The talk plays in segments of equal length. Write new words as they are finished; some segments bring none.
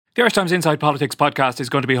The Irish Times Inside Politics podcast is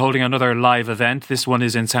going to be holding another live event. This one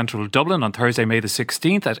is in central Dublin on Thursday, May the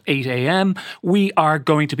 16th at 8 a.m. We are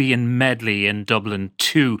going to be in Medley in Dublin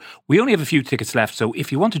too. We only have a few tickets left, so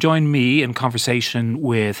if you want to join me in conversation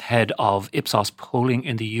with head of Ipsos polling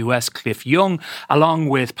in the US, Cliff Young, along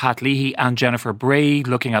with Pat Leahy and Jennifer Bray,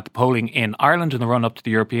 looking at the polling in Ireland in the run-up to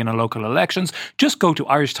the European and local elections, just go to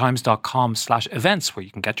irishtimes.com/events where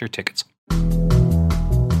you can get your tickets.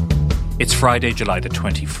 It's Friday, July the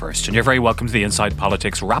 21st, and you're very welcome to the Inside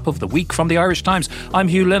Politics wrap of the week from the Irish Times. I'm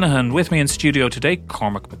Hugh Linehan. With me in studio today,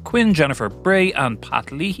 Cormac McQuinn, Jennifer Bray and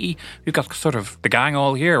Pat Leahy. We've got sort of the gang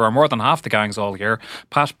all here, or more than half the gang's all here,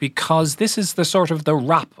 Pat, because this is the sort of the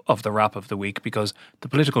wrap of the week, because the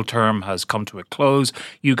political term has come to a close.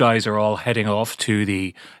 You guys are all heading off to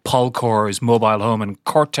the Paul Coors mobile home in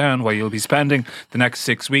Courtown, where you'll be spending the next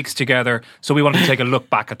 6 weeks together. So we want to take a look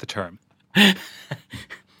back at the term.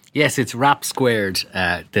 Yes, it's wrap squared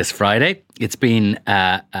this Friday. It's been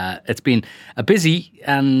a busy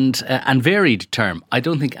and varied term. I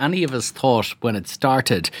don't think any of us thought when it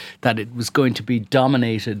started that it was going to be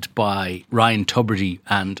dominated by Ryan Tubridy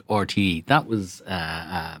and RTE. That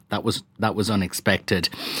was unexpected.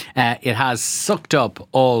 It has sucked up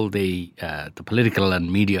all the political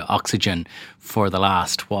and media oxygen for the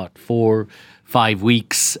last 4-5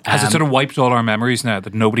 weeks. Has it sort of wiped all our memories now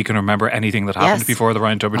that nobody can remember anything that happened before the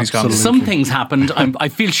Ryan Tubridy scandal? Some things happened. I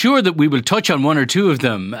feel sure that we will touch on one or two of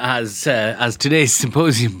them as today's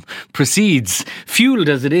symposium proceeds, fueled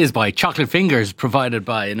as it is by chocolate fingers provided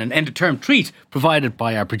by, and an end-of-term treat provided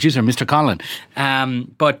by our producer, Mr. Conlon.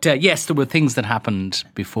 But yes, there were things that happened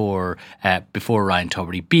before Ryan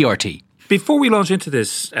Tubridy, BRT. Before we launch into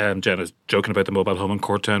this, Jen is joking about the mobile home in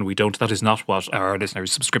Courtown. We don't. That is not what our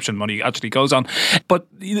listeners' subscription money actually goes on. But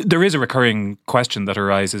there is a recurring question that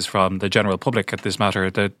arises from the general public at this matter.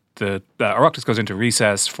 That the Oireachtas goes into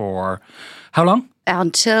recess for how long?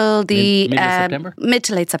 Until the September? Mid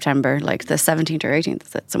to late September, like the 17th or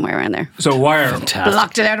 18th, somewhere around there. So why are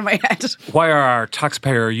blocked it out of my head? Why are our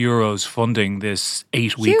taxpayer euros funding this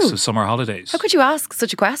 8 weeks of summer holidays? How could you ask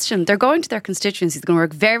such a question? They're going to their constituencies. They're going to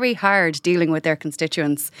work very hard dealing with their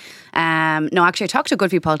constituents. No, actually, I talked to a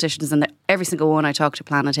good few politicians, and every single one I talked to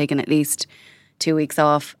plan on taking at least 2 weeks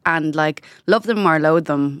off. And like, love them or loathe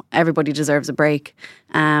them, everybody deserves a break.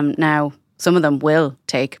 Now, some of them will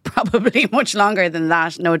take probably much longer than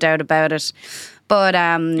that, no doubt about it. But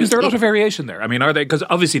is there a lot of variation there? I mean, are they? Because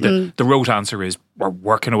obviously the rote answer is we're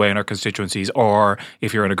working away in our constituencies, or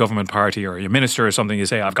if you're in a government party or you're a minister or something, you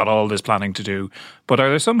say, I've got all this planning to do. But are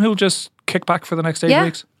there some who'll just kick back for the next 8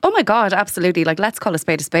 weeks? Oh my God, absolutely. Like, let's call a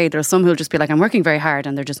spade a spade. There are some who'll just be like, I'm working very hard,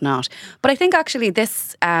 and they're just not. But I think actually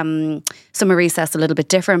this summer recess is a little bit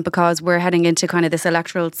different because we're heading into kind of this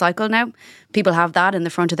electoral cycle now. People have that in the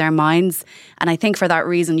front of their minds. And I think for that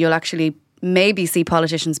reason, you'll actually maybe see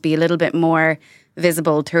politicians be a little bit more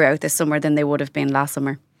visible throughout this summer than they would have been last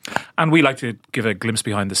summer. And we like to give a glimpse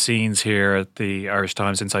behind the scenes here at the Irish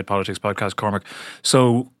Times Inside Politics podcast, Cormac.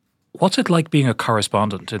 So what's it like being a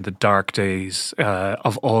correspondent in the dark days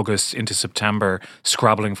of August into September,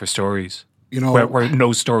 scrabbling for stories? You know, where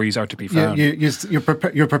no stories are to be found.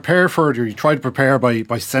 You're prepared for it, or you try to prepare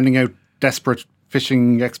by sending out desperate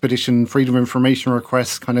fishing expedition, freedom of information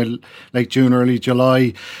requests, kind of like June, early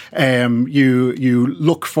July. You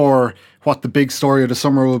look for what the big story of the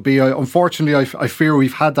summer will be. Unfortunately, I fear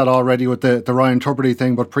we've had that already with the Ryan Tubridy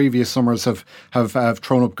thing, but previous summers have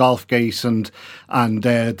thrown up Golfgate and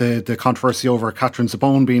the controversy over Catherine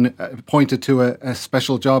Zabone being appointed to a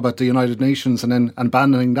special job at the United Nations and then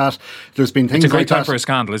abandoning that. There's been things like that. It's a great time for a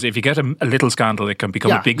scandal. If you get a little scandal, it can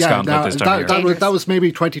become a big scandal at this time of year. That was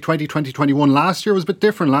maybe 2020, 2021. Last year was a bit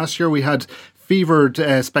different. Last year we had fevered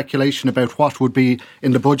speculation about what would be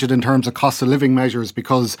in the budget in terms of cost of living measures,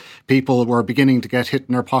 because people were beginning to get hit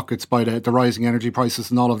in their pockets by the rising energy prices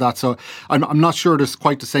and all of that. So I'm not sure there's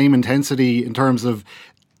quite the same intensity in terms of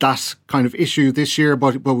that kind of issue this year,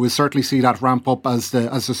 but we'll certainly see that ramp up as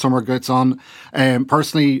the summer gets on.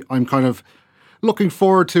 Personally, I'm kind of looking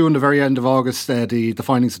forward to, in the very end of August, the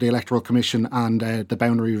findings of the Electoral Commission and the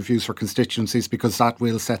boundary reviews for constituencies, because that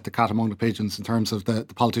will set the cat among the pigeons in terms of the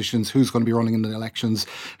politicians, who's going to be running in the elections,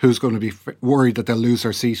 who's going to be worried that they'll lose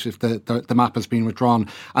their seat if the map has been withdrawn.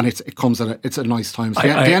 And it's a nice time. So the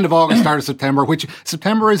end of August, start of September, which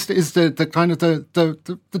September is the kind of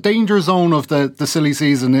the danger zone of the silly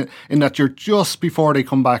season, in that you're just before they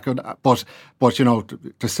come back. But you know,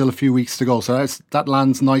 there's still a few weeks to go. So that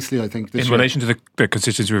lands nicely, I think, this year. In relation to the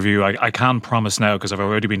constituency review, I can promise now, because I've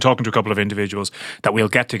already been talking to a couple of individuals, that we'll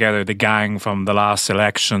get together the gang from the last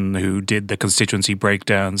election who did the constituency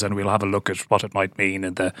breakdowns, and we'll have a look at what it might mean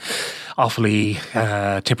in the Offaly,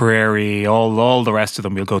 Tipperary, all the rest of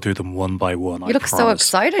them. We'll go through them one by one. You look so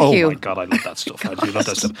excited, oh Hugh. Oh my God, I love that stuff. I do love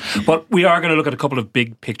that stuff. But we are going to look at a couple of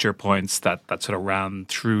big picture points that sort of ran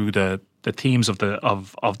through the themes of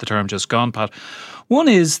the term just gone, Pat. One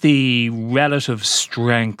is the relative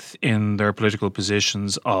strength in their political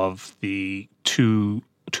positions of the two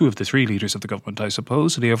of the three leaders of the government, I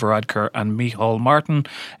suppose, Leo Varadkar and Micheál Martin.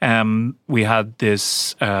 We had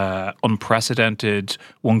this unprecedented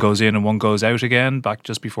one goes in and one goes out again back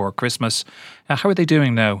just before Christmas. How are they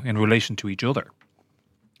doing now in relation to each other?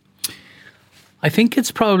 I think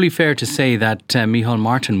it's probably fair to say that Micheál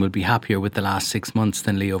Martin will be happier with the last 6 months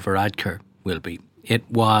than Leo Varadkar will be. It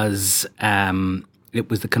was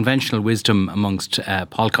the conventional wisdom amongst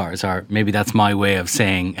Polcars, or maybe that's my way of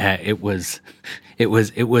saying it was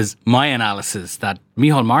my analysis that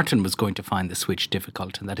Micheál Martin was going to find the switch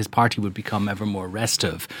difficult and that his party would become ever more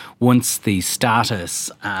restive once the status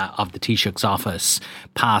of the Taoiseach's office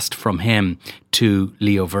passed from him to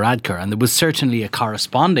Leo Varadkar. And there was certainly a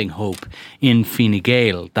corresponding hope in Fine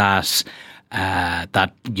Gael that,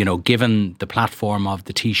 given the platform of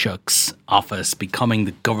the Taoiseach's office becoming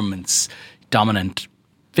the government's dominant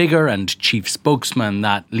figure and chief spokesman,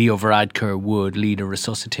 that Leo Varadkar would lead a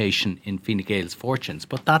resuscitation in Fine Gael's fortunes.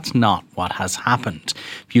 But that's not what has happened.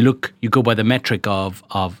 If you go by the metric of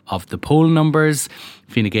the poll numbers,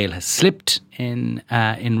 Fine Gael has slipped in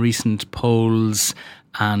recent polls,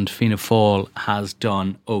 and Fianna Fáil has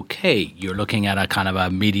done okay. You're looking at a kind of a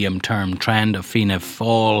medium-term trend of Fianna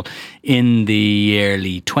Fáil in the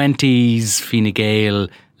early 20s, Fine Gael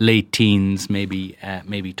late teens, maybe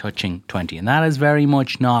touching 20. And that is very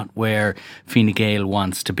much not where Fine Gael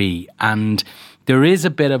wants to be. And there is a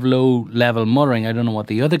bit of low-level muttering. I don't know what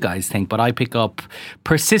the other guys think, but I pick up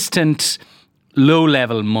persistent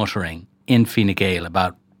low-level muttering in Fine Gael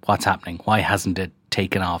about what's happening. Why hasn't it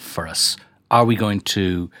taken off for us? Are we going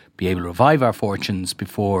to be able to revive our fortunes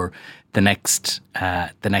before the next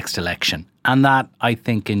election? And that, I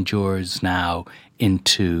think, endures now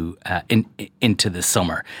into the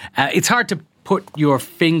summer. It's hard to put your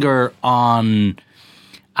finger on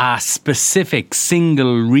a specific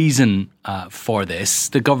single reason for this.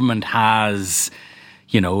 The government has,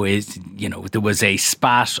 there was a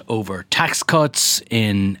spat over tax cuts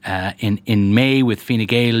in May with Fine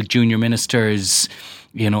Gael junior ministers,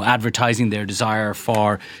 advertising their desire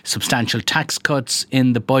for substantial tax cuts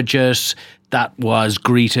in the budget. That was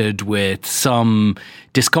greeted with some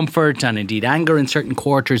discomfort and indeed anger in certain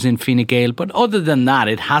quarters in Fine Gael. But other than that,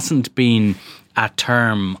 it hasn't been a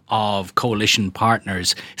term of coalition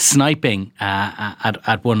partners sniping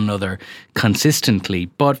at one another consistently.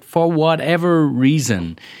 But for whatever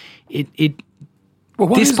reason,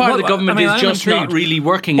 this part of the government is just not really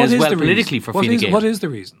working as well politically for Fine Gael. What is the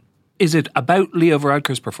reason? Is it about Leo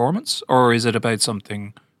Varadkar's performance, or is it about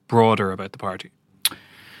something broader about the party?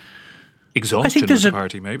 Exhaustion of the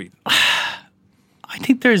party, maybe. I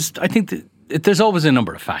think there's always a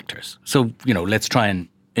number of factors. So, let's try and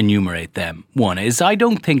enumerate them. One is, I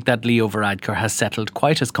don't think that Leo Varadkar has settled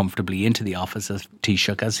quite as comfortably into the office as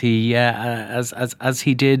Taoiseach as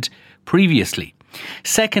he did previously.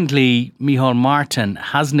 Secondly, Micheál Martin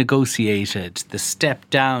has negotiated the step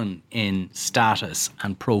down in status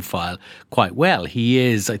and profile quite well. He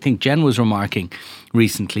is, I think Jen was remarking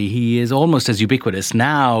recently, he is almost as ubiquitous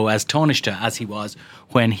now as Taoiseach as he was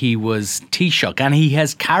when he was Taoiseach. And he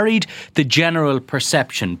has carried the general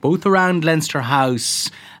perception, both around Leinster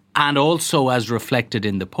House and also as reflected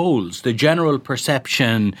in the polls, the general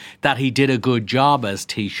perception that he did a good job as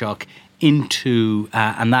Taoiseach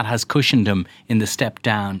and that has cushioned him in the step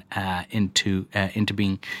down into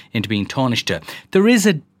being Taoiseach. There is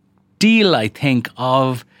a deal, I think,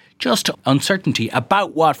 of just uncertainty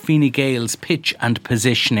about what Fine Gael's pitch and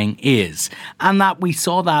positioning is, and that we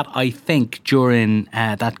saw that, I think, during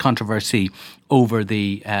that controversy over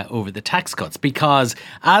the tax cuts, because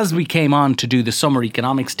as we came on to do the summer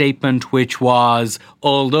economic statement, which was,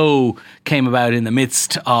 although came about in the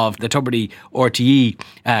midst of the Tubridy RTE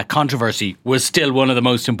controversy, was still one of the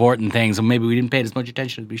most important things, and maybe we didn't pay it as much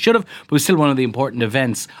attention as we should have, but was still one of the important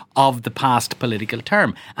events of the past political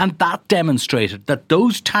term. And that demonstrated that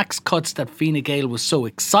those tax cuts that Fine Gael was so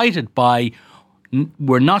excited by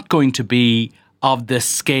were not going to be of the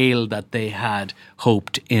scale that they had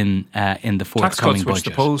hoped in the forthcoming budget. Tax cuts, budget. which the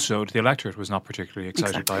polls showed the electorate was not particularly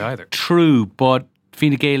excited by either. True, but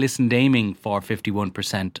Fine Gael isn't aiming for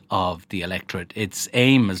 51% of the electorate. Its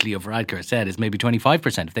aim, as Leo Varadkar said, is maybe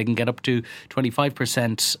 25%. If they can get up to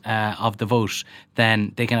 25% of the vote,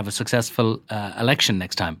 then they can have a successful election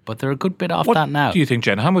next time. But they're a good bit off that now. What do you think,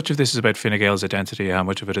 Jen? How much of this is about Fine Gael's identity? How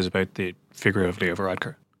much of it is about the figure of Leo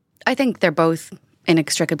Varadkar? I think they're both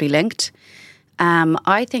inextricably linked.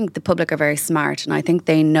 I think the public are very smart, and I think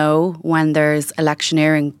they know when there's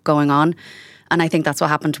electioneering going on. And I think that's what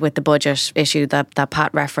happened with the budget issue that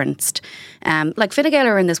Pat referenced. Like Fine Gael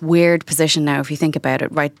are in this weird position now, if you think about it,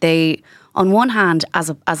 right? They, on one hand, as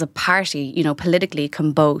a party, politically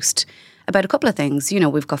can boast about a couple of things.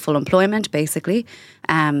 We've got full employment, basically,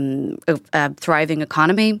 a thriving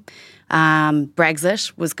economy.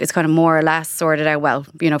 Brexit it's kind of more or less sorted out well,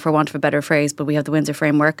 for want of a better phrase, but we have the Windsor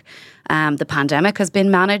Framework. The pandemic has been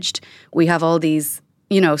managed. We have all these,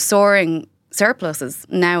 soaring surpluses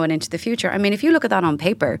now and into the future. I mean, if you look at that on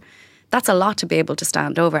paper, that's a lot to be able to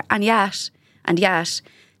stand over. And yet,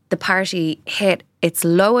 the party hit its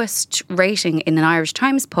lowest rating in an Irish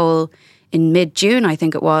Times poll in mid-June, I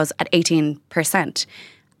think it was, at 18%.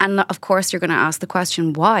 And of course, you're going to ask the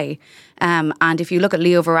question, why? And if you look at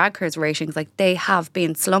Leo Varadkar's ratings, they have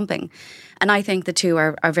been slumping. And I think the two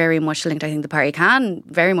are very much linked. I think the party can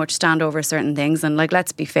very much stand over certain things. And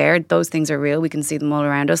let's be fair, those things are real. We can see them all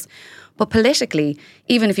around us. But politically,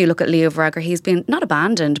 even if you look at Leo Varadkar, he's been not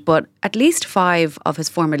abandoned, but at least 5 of his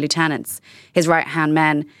former lieutenants, his right-hand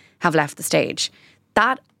men, have left the stage.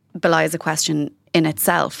 That belies a question in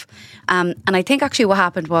itself. And I think actually what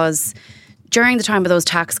happened was, during the time of those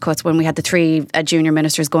tax cuts, when we had the 3 junior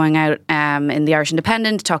ministers going out in the Irish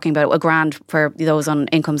Independent, talking about $1,000 for those on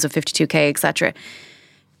incomes of 52k, etc.,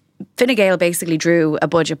 Fine Gael basically drew a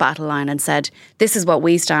budget battle line and said, this is what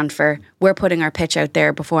we stand for. We're putting our pitch out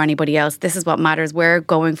there before anybody else. This is what matters. We're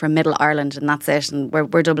going for Middle Ireland, and that's it. And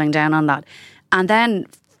we're doubling down on that. And then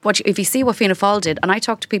if you see what Fianna Fáil did, and I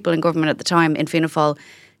talked to people in government at the time in Fianna Fáil,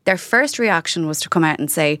 their first reaction was to come out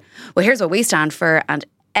and say, well, here's what we stand for, and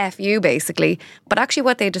F you, basically. But actually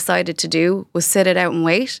what they decided to do was sit it out and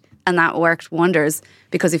wait. And that worked wonders,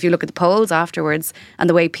 because if you look at the polls afterwards and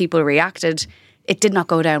the way people reacted, it did not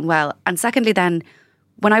go down well. And secondly then,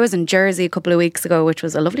 when I was in Jersey a couple of weeks ago, which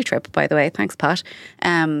was a lovely trip, by the way, thanks Pat,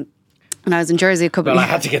 when I was in Jersey a couple of Well, I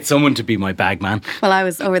had to get someone to be my bag man. Well, I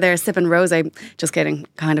was over there sipping rosé. Just kidding,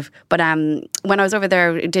 kind of. But when I was over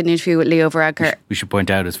there, I did an interview with Leo Varadkar. We should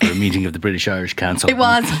point out it's for a meeting of the British Irish Council. It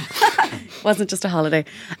was. It wasn't just a holiday.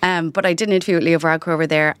 But I did an interview with Leo Varadkar over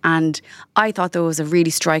there, and I thought there was a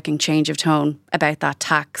really striking change of tone about that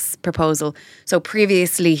tax proposal. So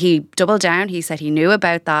previously he doubled down. He said he knew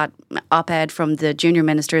about that op-ed from the junior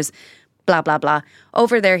ministers, blah, blah, blah.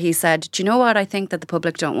 Over there he said, do you know what? I think that the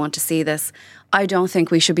public don't want to see this. I don't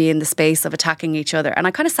think we should be in the space of attacking each other. And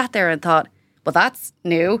I kind of sat there and thought, well, that's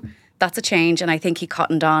new. That's a change. And I think he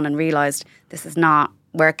cottoned on and realised this is not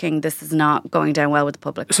working. This is not going down well with the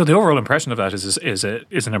public. So the overall impression of that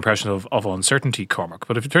is an impression of uncertainty, Cormac.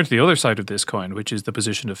 But if you turn to the other side of this coin, which is the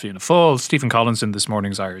position of Fianna Fáil, Stephen Collins in this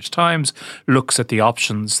morning's Irish Times looks at the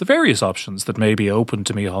options, the various options that may be open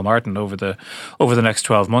to Micheál Martin over the next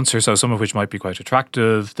 12 months or so, some of which might be quite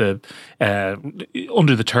attractive.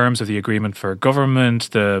 Under the terms of the agreement for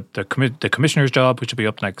government, the commissioner's job, which will be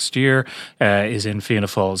up next year, is in Fianna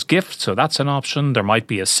Fáil's gift. So that's an option. There might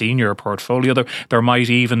be a senior portfolio. There might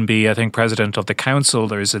even be, I think, president of the council.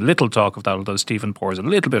 There is a little talk of that, although Stephen pours a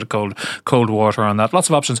little bit of cold water on that. Lots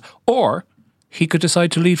of options. Or he could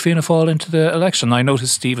decide to lead Fianna Fáil into the election. I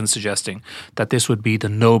noticed Stephen suggesting that this would be the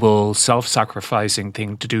noble, self-sacrificing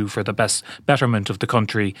thing to do for the betterment of the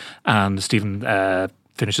country. And Stephen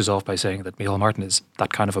finishes off by saying that Micheál Martin is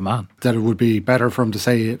that kind of a man. That it would be better for him to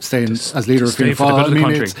stay as leader of Fianna Fáil. I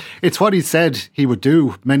mean, it's what he said he would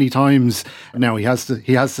do many times. Now he has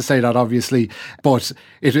to say that, obviously, but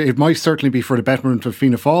it might certainly be for the betterment of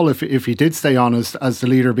Fianna Fáil if he did stay on as the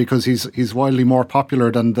leader, because he's widely more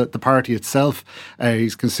popular than the party itself.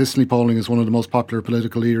 He's consistently polling as one of the most popular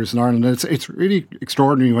political leaders in Ireland. And it's really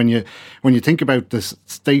extraordinary when you think about the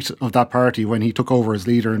state of that party when he took over as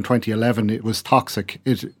leader in 2011. It was toxic.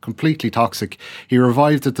 It's completely toxic. He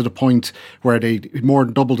revived it to the point where they more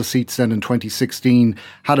than doubled the seats then in 2016,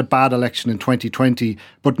 had a bad election in 2020,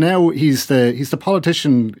 but now he's the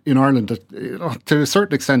politician in Ireland that, to a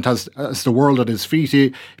certain extent, has the world at his feet.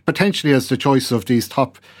 He potentially has the choice of these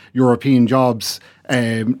top European jobs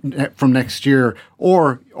from next year,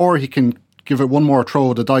 or he can give it one more throw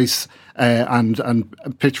of the dice and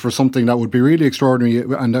pitch for something that would be really extraordinary,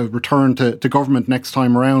 and a return to government next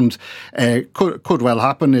time around could well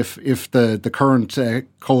happen if the current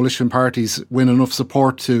coalition parties win enough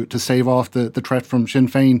support to stave off the threat from Sinn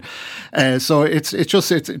Féin. So it's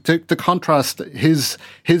to contrast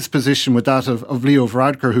his position with that of Leo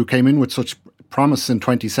Varadkar, who came in with such promise in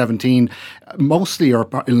 2017, mostly or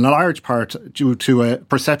in large part due to a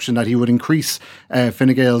perception that he would increase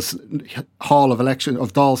Fine Gael's haul of election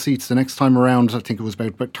of Dáil seats the next time around. I think it was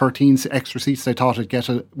about 13 extra seats they thought it'd get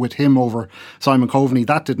with him over Simon Coveney.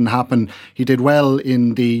 That didn't happen. He did well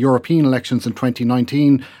in the European elections in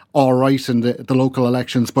 2019, all right in the local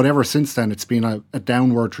elections, but ever since then it's been a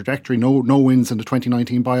downward trajectory. No wins in the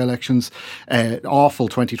 2019 by-elections, awful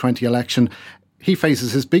 2020 election. He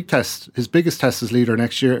faces his biggest test as leader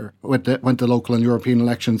next year when the local and European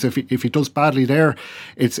elections. If he does badly there,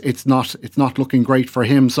 it's not looking great for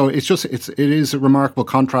him. So it is a remarkable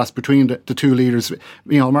contrast between the two leaders.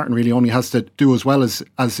 Micheál Martin really only has to do as well as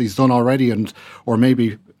he's done already, or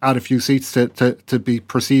maybe add a few seats to be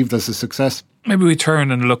perceived as a success. Maybe we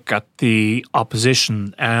turn and look at the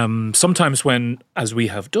opposition. Sometimes when, as we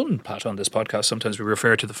have done, Pat, on this podcast, sometimes we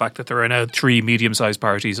refer to the fact that there are now 3 medium-sized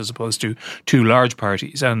parties as opposed to 2 large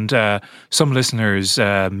parties. And some listeners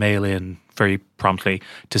mail in very promptly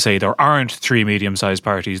to say there aren't 3 medium-sized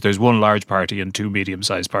parties. There's 1 large party and 2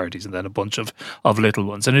 medium-sized parties, and then a bunch of little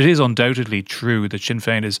ones. And it is undoubtedly true that Sinn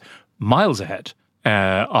Féin is miles ahead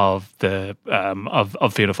of Fianna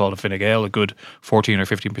Fáil and Fine Gael, a good 14 or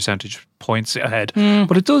 15 percentage points ahead.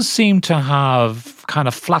 But it does seem to have kind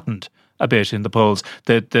of flattened a bit in the polls.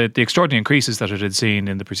 The extraordinary increases that it had seen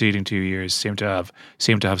in the preceding 2 years seem to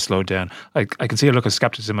have slowed down. I can see a look of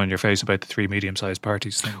scepticism on your face about the 3 medium-sized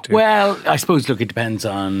parties thing too. Well, I suppose, look, it depends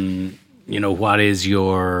on, what is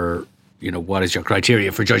your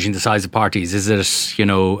criteria for judging the size of parties? Is it,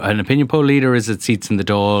 an opinion poll leader? Is it seats in the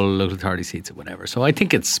Dáil, local authority seats, or whatever? So I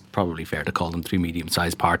think it's probably fair to call them 3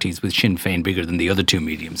 medium-sized parties, with Sinn Féin bigger than the other 2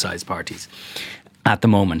 medium-sized parties at the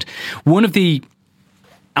moment.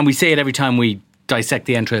 And we say it every time we dissect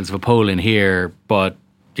the entrails of a poll in here, but,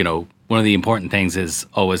 one of the important things is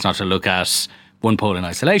always not to look at one poll in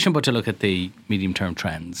isolation, but to look at the medium-term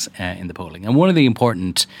trends in the polling. And one of the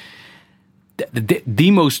important...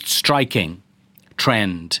 The most striking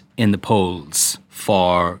trend in the polls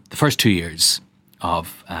for the first 2 years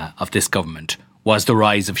of this government was the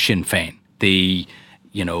rise of Sinn Féin. The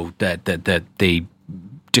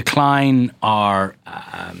decline, or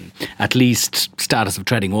at least status of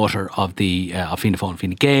treading water, of the Fianna Fáil and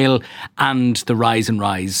Fine Gael, and the rise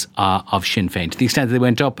of Sinn Féin, to the extent that they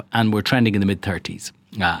went up and were trending in the mid-30s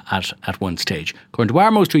at one stage. According to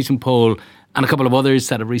our most recent poll, and a couple of others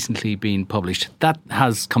that have recently been published, that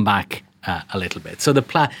has come back a little bit. So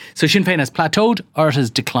so Sinn Féin has plateaued, or it has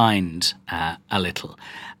declined a little.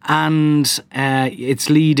 And its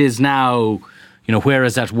lead is now,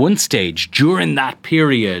 whereas at one stage, during that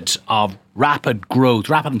period of rapid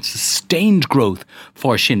and sustained growth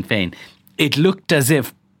for Sinn Féin, it looked as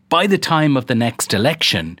if by the time of the next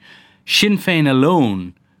election, Sinn Féin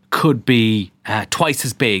alone could be twice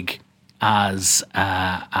as big as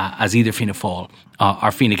either Fianna Fáil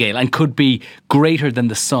or Fine Gael, and could be greater than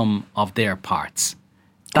the sum of their parts.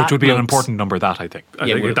 Which would be an important number, that, I think.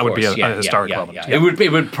 That would be a historic moment. Yeah.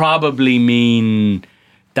 It would probably mean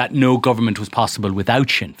that no government was possible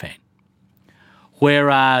without Sinn Féin.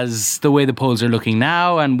 Whereas the way the polls are looking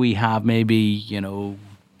now, and we have maybe,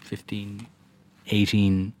 15,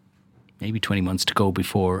 18, maybe 20 months to go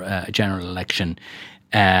before a general election,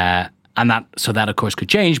 and that of course could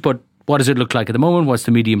change, but what does it look like at the moment? What's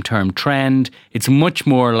the medium-term trend? It's much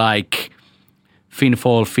more like Fianna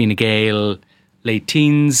Fáil, Fine Gael, late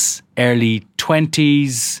teens, early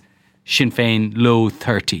 20s, Sinn Féin, low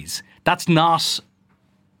 30s. That's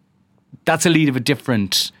a lead of a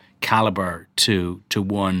different calibre to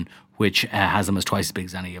one which has them as twice as big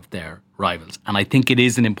as any of their rivals. And I think it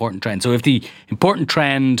is an important trend. So if the important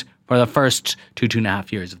trend for the first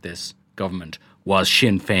 2.5 years of this government was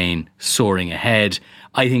Sinn Féin soaring ahead,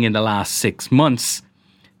 I think in the last 6 months,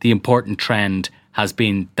 the important trend has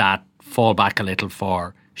been that fall back a little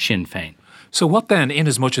for Sinn Féin. So what then, in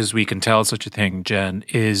as much as we can tell such a thing, Jen,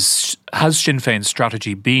 has Sinn Féin's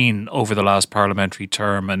strategy been over the last parliamentary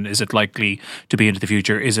term, and is it likely to be into the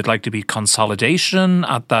future? Is it likely to be consolidation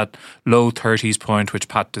at that low 30s point which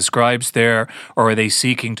Pat describes there, or are they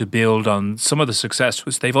seeking to build on some of the success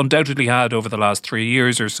which they've undoubtedly had over the last 3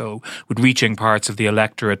 years or so with reaching parts of the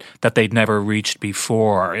electorate that they'd never reached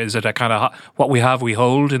before? Is it a kind of what we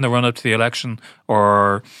hold in the run-up to the election,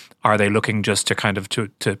 or are they looking just to kind of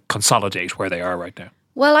to consolidate where they are right now?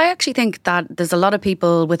 Well, I actually think that there's a lot of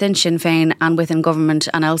people within Sinn Féin and within government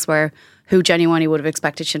and elsewhere who genuinely would have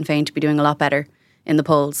expected Sinn Féin to be doing a lot better in the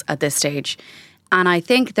polls at this stage. And I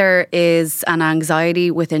think there is an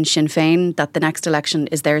anxiety within Sinn Féin that the next election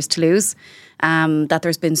is theirs to lose, that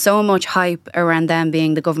there's been so much hype around them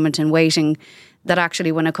being the government in waiting that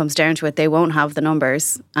actually when it comes down to it, they won't have the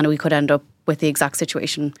numbers and we could end up with the exact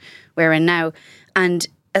situation we're in now. And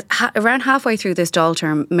around halfway through this Dáil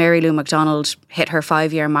term, Mary Lou McDonald hit her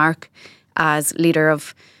 5-year mark as leader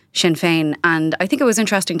of Sinn Féin. And I think it was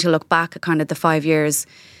interesting to look back at kind of the 5 years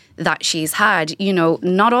that she's had. You know,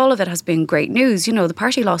 not all of it has been great news. You know, the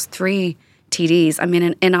party lost 3 TDs. I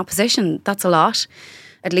mean, in opposition, that's a lot.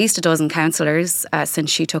 At least a dozen councillors since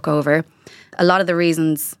she took over. A lot of the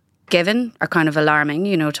reasons given are kind of alarming.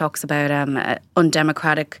 You know, talks about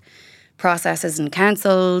undemocratic processes in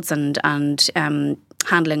councils and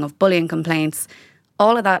handling of bullying complaints.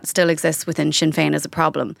 All of that still exists within Sinn Féin as a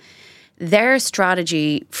problem. Their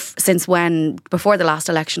strategy before the last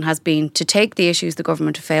election has been to take the issues the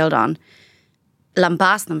government have failed on,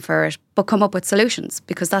 lambast them for it, but come up with solutions,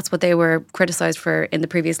 because that's what they were criticised for in the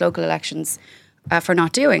previous local elections for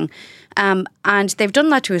not doing. And they've done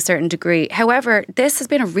that to a certain degree. However, this has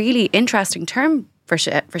been a really interesting term for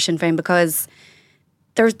Sinn Féin, because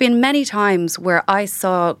there's been many times where I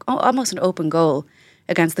saw almost an open goal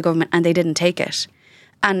against the government and they didn't take it.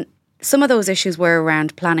 And some of those issues were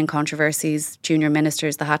around planning controversies, junior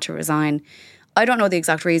ministers that had to resign. I don't know the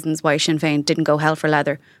exact reasons why Sinn Féin didn't go hell for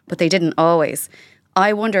leather, but they didn't always.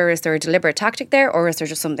 I wonder, is there a deliberate tactic there, or is there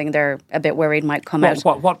just something they're a bit worried might come out?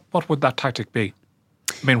 What would that tactic be?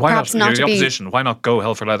 I mean, why Perhaps not? not You're the to be- opposition. Why not go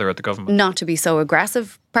hell for leather at the government? Not to be so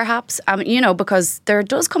aggressive, perhaps. You know, because there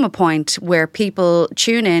does come a point where people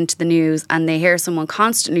tune into the news and they hear someone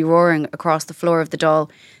constantly roaring across the floor of the Dáil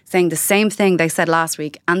saying the same thing they said last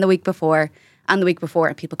week and the week before and the week before,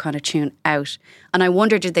 and people kind of tune out. And I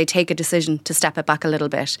wonder, did they take a decision to step it back a little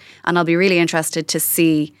bit? And I'll be really interested to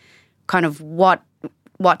see kind of what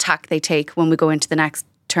tack they take when we go into the next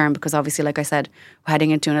term, because obviously, like I said, we're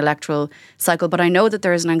heading into an electoral cycle. But I know that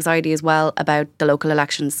there is an anxiety as well about the local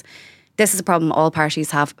elections. This is a problem all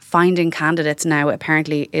parties have. Finding candidates now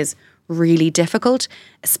apparently is really difficult,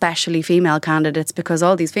 especially female candidates, because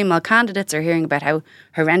all these female candidates are hearing about how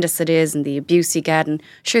horrendous it is and the abuse you get. And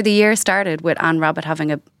sure, the year started with Anne Rabbitte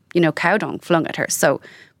having a cow dung flung at her. So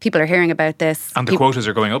people are hearing about this. And the quotas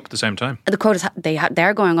are going up at the same time. The quotas,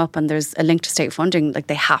 they're going up, and there's a link to state funding. Like,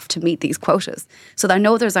 they have to meet these quotas. So I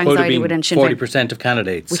know there's anxiety within Sinn Féin. 40% of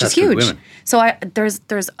candidates, which is huge. Women. So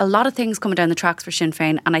there's a lot of things coming down the tracks for Sinn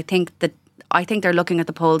Féin, and I think they're looking at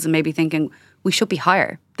the polls and maybe thinking we should be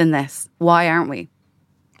higher than this. Why aren't we?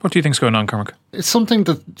 What do you think's going on, Cormac? It's something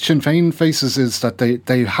that Sinn Féin faces, is that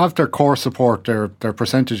they have their core support, their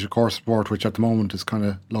percentage of core support, which at the moment is kind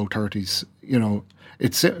of low 30s. You know,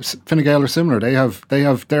 Fine Gael are similar. They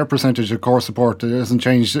have their percentage of core support. It hasn't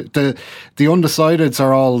changed. The undecideds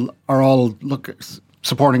are all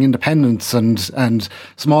supporting independents and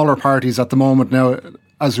smaller parties at the moment. Now,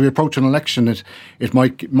 as we approach an election, it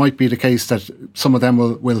might be the case that some of them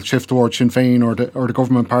will shift towards Sinn Féin or the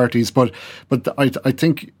government parties. But I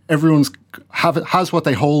think everyone's has what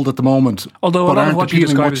they hold at the moment. Although a lot of what you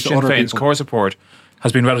appealing describe much as to Sinn other Féin's people. core support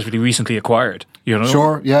has been relatively recently acquired. You know?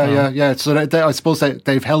 Sure, yeah. So I suppose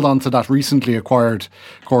they've held on to that recently acquired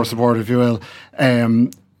core support, if you will.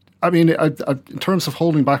 I mean, in terms of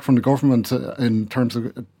holding back from the government, in terms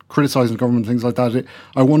of criticising the government, things like that,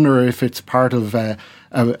 I wonder if it's part of a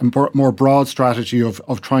more broad strategy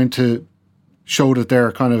of trying to show that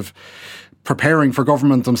they're kind of preparing for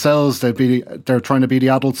government themselves. They're trying to be the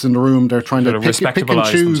adults in the room. They're trying to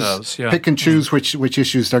pick and choose which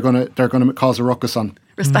issues they're going to cause a ruckus on.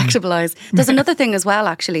 Respectabilise. There's another thing as well,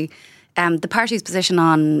 actually. The party's position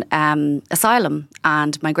on asylum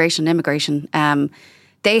and migration, immigration.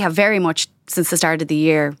 They have very much, since the start of the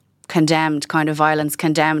year, condemned kind of violence,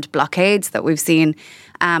 condemned blockades that we've seen,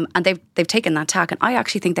 and they've taken that tack. And I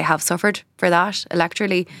actually think they have suffered for that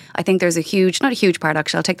electorally. I think there's not a huge part,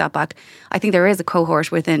 actually, I'll take that back. I think there is a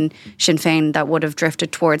cohort within Sinn Féin that would have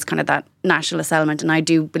drifted towards kind of that nationalist element, and I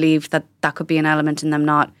do believe that could be an element in them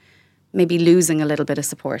not maybe losing a little bit of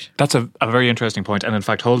support. That's a very interesting point, and in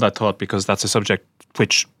fact, hold that thought, because that's a subject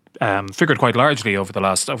which figured quite largely over the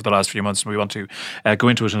last few months, and we want to go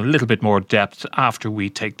into it in a little bit more depth after we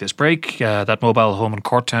take this break. That mobile home in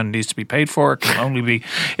Courtown needs to be paid for. It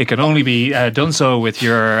can only be done so with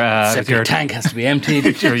your tank has to be emptied.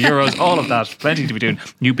 your euros, all of that, plenty to be doing.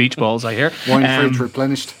 New beach balls, I hear. Wine fridge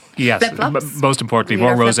replenished. Yes, Flip-flops. most importantly,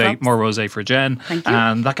 Your more flip-flops. rosé for Jen. Thank you.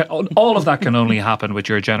 And all of that can only happen with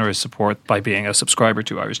your generous support by being a subscriber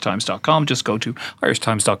to irishtimes.com. Just go to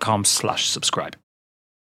irishtimes.com/subscribe.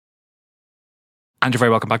 And you're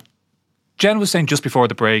very welcome back. Jen was saying just before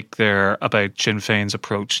the break there about Sinn Féin's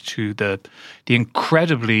approach to the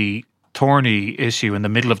incredibly thorny issue in the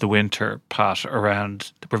middle of the winter, Pat,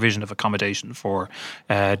 around the provision of accommodation for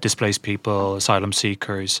displaced people, asylum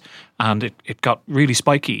seekers. And it got really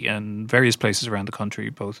spiky in various places around the country,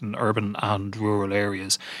 both in urban and rural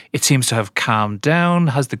areas. It seems to have calmed down.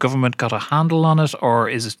 Has the government got a handle on it, or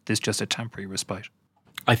is this just a temporary respite?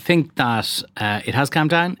 I think that it has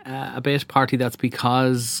calmed down a bit. Partly that's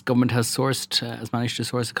because government has managed to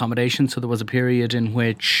source accommodation. So there was a period in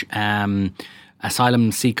which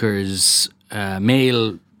asylum seekers,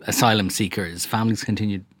 male asylum seekers, families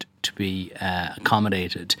continued to be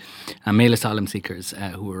accommodated. And male asylum seekers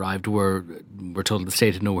who arrived were told the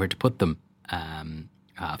state had nowhere to put them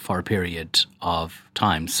for a period of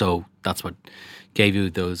time. So that's what gave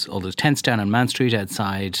you all those tents down on Mount Street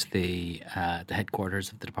outside the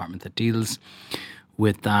headquarters of the department that deals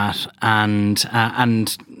with that.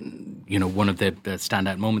 And you know, one of the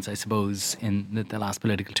standout moments, I suppose, in the last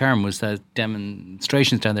political term was the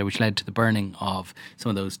demonstrations down there, which led to the burning of some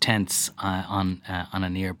of those tents on a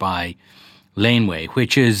nearby laneway,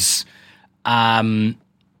 which is, you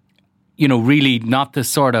know, really not the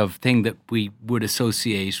sort of thing that we would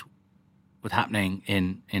associate with happening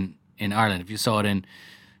in Ireland. If you saw it in,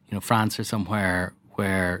 you know, France or somewhere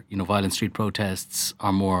where, you know, violent street protests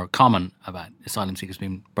are more common about asylum seekers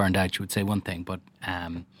being burned out, you would say one thing. But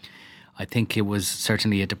I think it was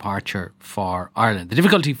certainly a departure for Ireland. The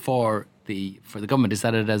difficulty for the government is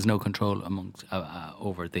that it has no control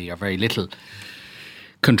over or very little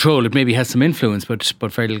control. It maybe has some influence,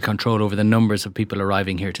 but very little control over the numbers of people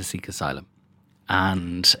arriving here to seek asylum.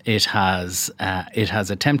 And it has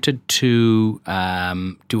attempted to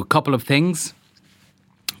do a couple of things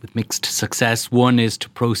with mixed success. One is to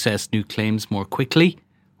process new claims more quickly,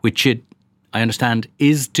 which it, I understand,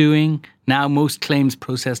 is doing now. Most claims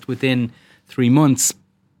processed within 3 months,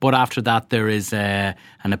 but after that there is an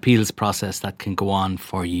appeals process that can go on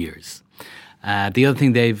for years. The other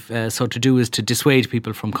thing they've sought to do is to dissuade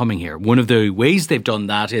people from coming here. One of the ways they've done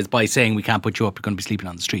that is by saying we can't put you up, you're going to be sleeping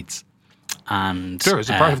on the streets. And sure, is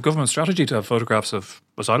it part of government strategy to have photographs of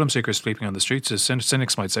asylum seekers sleeping on the streets? As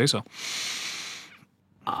cynics might say so.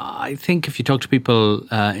 I think if you talk to people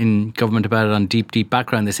in government about it on deep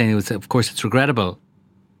background, they're saying, of course, it's regrettable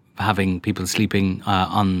having people sleeping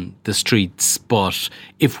on the streets, but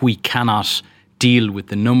if we cannot deal with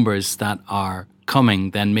the numbers that are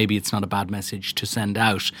coming, then maybe it's not a bad message to send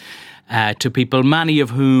out to people, many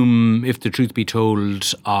of whom, if the truth be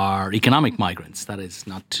told, are economic migrants. That is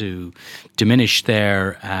not to diminish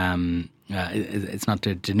their it's not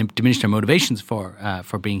to diminish their motivations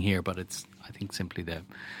for being here, but it's, I think, simply the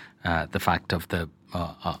fact of the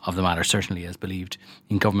matter, certainly as believed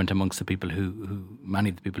in government amongst the people who many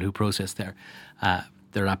of the people who process their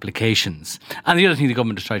applications. And the other thing the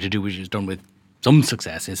government has tried to do, which is done with some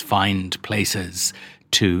success, is find places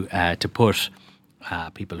to put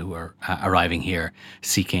people who are arriving here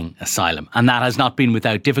seeking asylum. And that has not been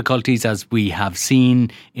without difficulties, as we have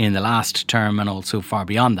seen in the last term and also far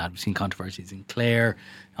beyond that. We've seen controversies in Clare,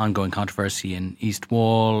 ongoing controversy in East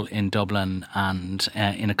Wall, in Dublin, and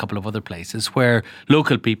in a couple of other places where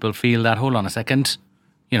local people feel that, hold on a second,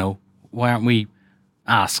 you know, why aren't we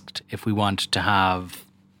asked if we want to have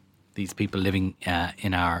these people living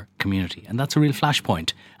in our community? And that's a real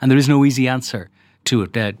flashpoint. And there is no easy answer to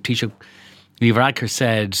it. Taoiseach Leo Varadkar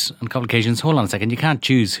said on a couple of occasions, hold on a second, you can't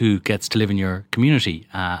choose who gets to live in your community.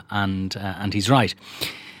 And he's right.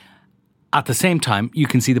 At the same time, you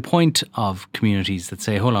can see the point of communities that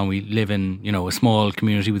say, hold on, we live in, you know, a small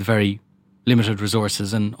community with very limited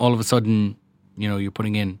resources, and all of a sudden, you know, you're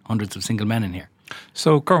putting in hundreds of single men in here.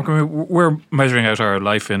 So, Cormac, we're measuring out our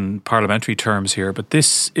life in parliamentary terms here, but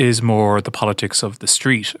this is more the politics of the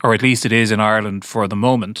street, or at least it is in Ireland for the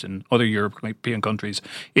moment. In other European countries,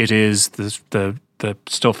 it is the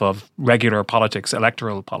stuff of regular politics,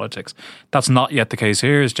 electoral politics. That's not yet the case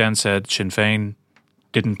here. As Jen said, Sinn Féin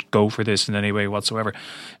didn't go for this in any way whatsoever.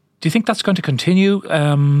 Do you think that's going to continue?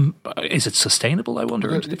 Is it sustainable, I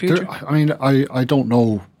wonder, into the future? I mean, I don't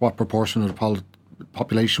know what proportion of the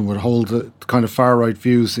population would hold the kind of far-right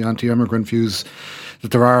views, the anti-immigrant views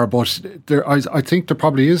that there are, but I think there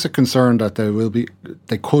probably is a concern that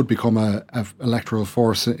they could become a electoral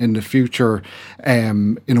force in the future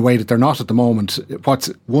in a way that they're not at the moment. What's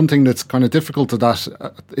one thing that's kind of difficult to that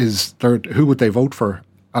is who would they vote for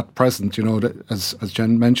at present. You know, as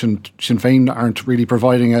Jen mentioned, Sinn Féin aren't really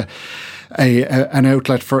providing an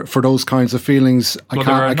outlet for those kinds of feelings. Well,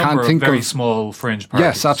 I can't think of very small fringe parties.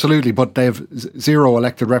 Yes, absolutely, but they have zero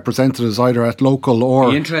elected representatives either at local or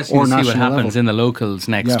It'll be interesting or to see national what happens level. in the locals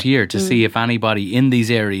next year to see if anybody in these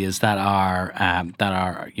areas that are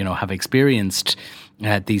have experienced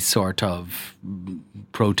these sort of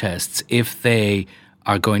protests, if there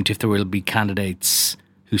will be candidates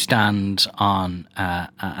who stand on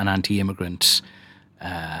an anti-immigrant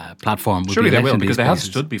platform. Surely they will, because they have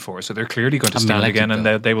stood before, so they're clearly going to stand again,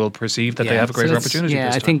 and they will perceive that they have a greater opportunity. Yeah,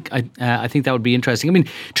 I think that would be interesting. I mean,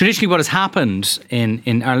 traditionally, what has happened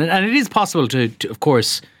in Ireland, and it is possible to of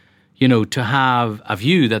course, to have a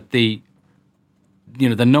view that the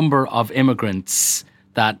number of immigrants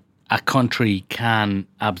that a country can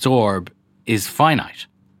absorb is finite.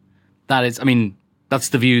 That is, I mean, that's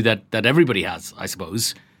the view that everybody has, I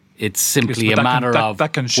suppose. It's simply a matter of where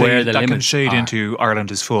the limits are. That can shade into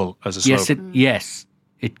Ireland is full as a slogan. Yes,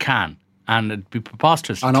 it can. And it'd be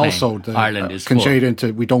preposterous to and claim also Ireland is can full. shade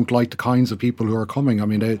into we don't like the kinds of people who are coming. I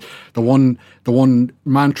mean, the one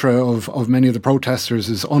mantra of many of the protesters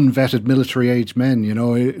is unvetted military age men. You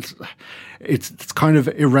know, it's kind of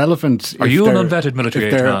irrelevant. Are you an unvetted military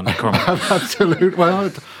age man, Cormac? Absolutely.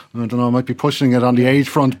 Well, I don't know. I might be pushing it on the age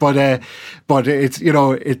front, but it's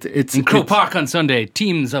it's in Croke Park on Sunday.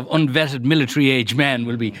 Teams of unvetted military age men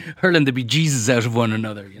will be hurling the bejesus out of one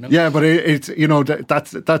another. Yeah, but it's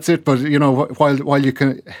that's it. But while you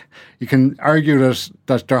can argue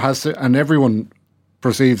that there has to, and everyone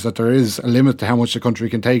perceives that there is a limit to how much the country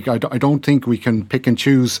can take. I don't think we can pick and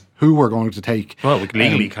choose who we're going to take. Well, we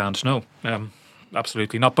legally can't. No,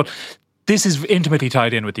 absolutely not. But this is intimately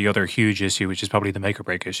tied in with the other huge issue, which is probably the make or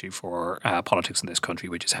break issue for politics in this country,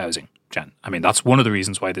 which is housing, Jen. I mean, that's one of the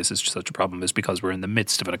reasons why this is such a problem, is because we're in the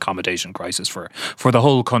midst of an accommodation crisis for the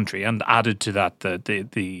whole country, and added to that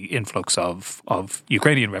the influx of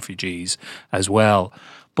Ukrainian refugees as well.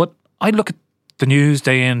 But I look at the news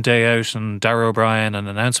day in, day out, and Darragh O'Brien, and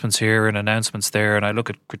announcements here and announcements there, and I look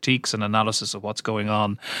at critiques and analysis of what's going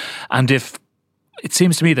on, and if it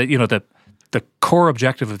seems to me that the core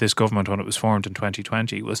objective of this government when it was formed in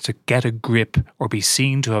 2020 was to get a grip, or be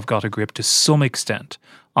seen to have got a grip to some extent,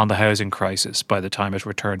 on the housing crisis by the time it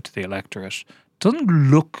returned to the electorate. Doesn't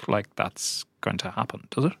look like that's going to happen,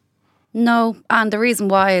 does it? No, and the reason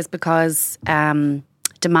why is because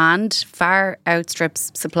demand far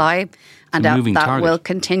outstrips supply, and that will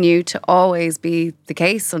continue to always be the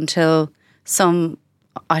case until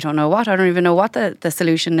I don't even know what the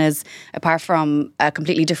solution is, apart from a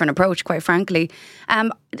completely different approach, quite frankly.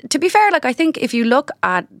 To be fair, I think if you look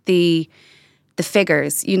at the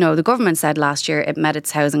figures, the government said last year it met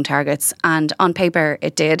its housing targets, and on paper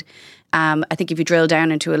it did. I think if you drill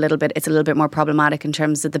down into a little bit, it's a little bit more problematic in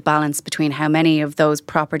terms of the balance between how many of those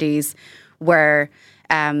properties were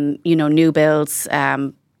new builds,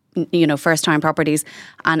 first-time properties,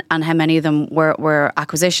 and how many of them were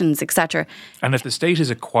acquisitions, etc. And if the state is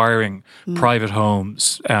acquiring private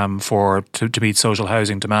homes to meet social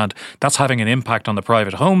housing demand, that's having an impact on the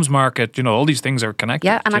private homes market. All these things are connected.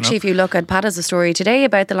 Yeah, and actually, if you look at Pat has a story today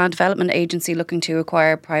about the Land Development Agency looking to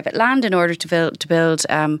acquire private land in order to build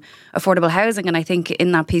affordable housing, and I think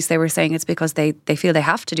in that piece they were saying it's because they feel they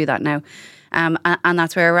have to do that now. And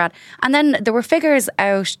that's where we're at. And then there were figures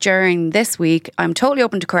out during this week. I'm totally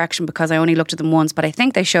open to correction because I only looked at them once, but I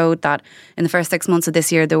think they showed that in the first 6 months of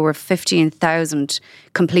this year, there were 15,000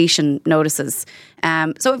 completion notices.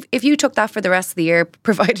 So if you took that for the rest of the year,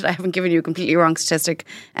 provided I haven't given you a completely wrong statistic,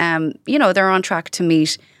 they're on track to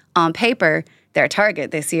meet, on paper, their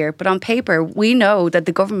target this year. But on paper, we know that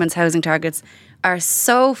the government's housing targets are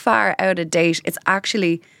so far out of date, it's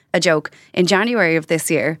actually a joke. In January of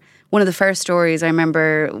this year, one of the first stories I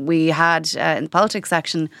remember we had in the politics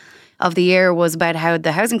section of the year was about how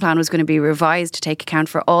the housing plan was going to be revised to take account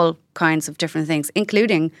for all kinds of different things,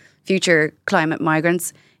 including future climate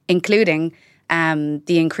migrants, including the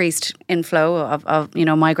increased inflow of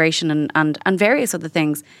migration and various other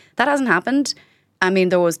things. That hasn't happened. I mean,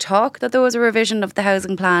 there was talk that there was a revision of the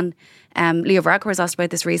housing plan. Leo Varadkar was asked about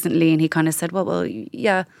this recently, and he kind of said, well,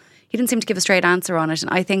 yeah, he didn't seem to give a straight answer on it. And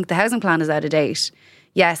I think the housing plan is out of date.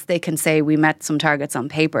 Yes, they can say we met some targets on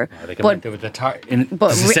paper, but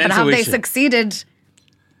have they succeeded?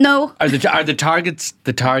 No. Are the targets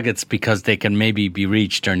the targets because they can maybe be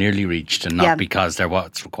reached or nearly reached, and not because they're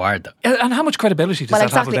what's required? Though. And how much credibility does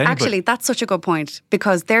that have with anybody? Actually, that's such a good point,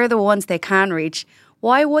 because they're the ones they can reach.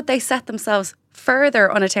 Why would they set themselves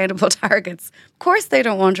further unattainable targets? Of course, they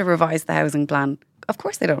don't want to revise the housing plan. Of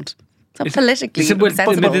course, they don't. It's not politically But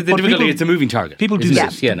sensible. the difficulty, people- it's a moving target. People do isn't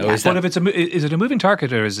this. it? Yeah, no, is But that- if is it a moving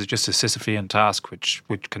target, or is it just a Sisyphean task which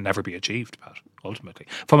can never be achieved, Pat, ultimately?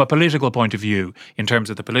 From a political point of view, in terms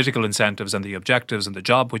of the political incentives and the objectives and the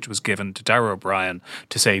job which was given to Darragh O'Brien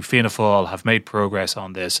to say Fianna Fáil have made progress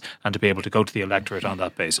on this and to be able to go to the electorate on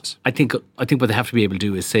that basis. I think what they have to be able to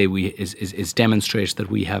do is say is demonstrate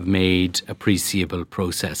that we have made appreciable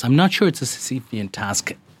progress. I'm not sure it's a Sisyphean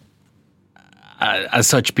task as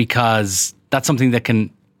such, because that's something that can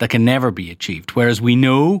never be achieved. Whereas we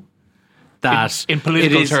know that In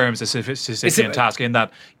political it is- terms, it's a Sisyphean task in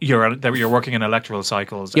that you're working in electoral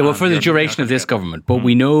cycles. Yeah, well, and for the you're duration of this government. But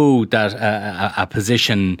we know that a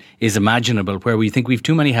position is imaginable where we think we've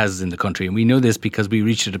too many houses in the country. And we know this because we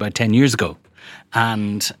reached it about 10 years ago.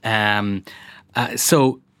 And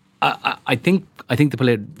so I think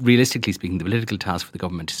realistically speaking, the political task for the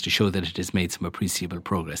government is to show that it has made some appreciable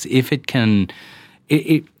progress. If it can,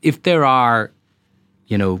 if there are,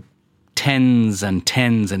 tens and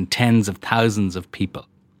tens and tens of thousands of people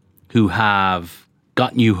who have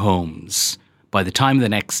got new homes by the time of the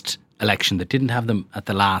next election that didn't have them at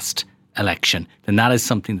the last election, then that is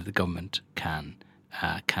something that the government can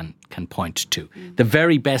point to. The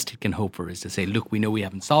very best it can hope for is to say, look, we know we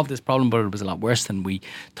haven't solved this problem, but it was a lot worse than we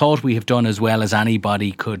thought. We have done as well as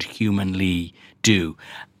anybody could humanly do.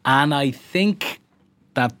 And I think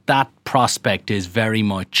that prospect is very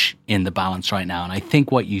much in the balance right now. And I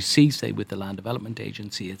think what you see, say, with the Land Development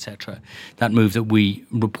Agency, etc., that move that we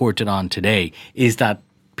reported on today, is that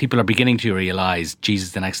people are beginning to realise,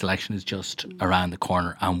 Jesus, the next election is just around the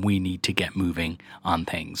corner and we need to get moving on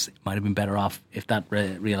things. It might have been better off if that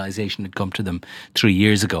realisation had come to them 3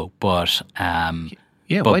 years ago. But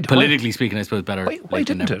politically speaking, I suppose better. Why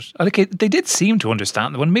didn't it? Like, they did seem to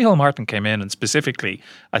understand. When Micheál Martin came in, and specifically,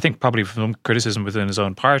 I think probably from criticism within his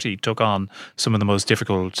own party, took on some of the most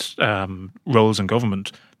difficult roles in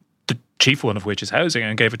government, the chief one of which is housing,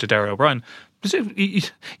 and gave it to Darragh O'Brien.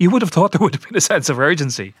 You would have thought there would have been a sense of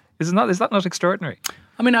urgency. Is that not extraordinary?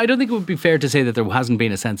 I mean, I don't think it would be fair to say that there hasn't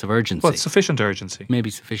been a sense of urgency. Well, sufficient urgency. Maybe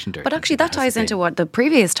sufficient urgency. But actually, that ties into what the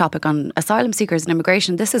previous topic on asylum seekers and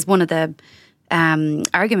immigration. This is one of the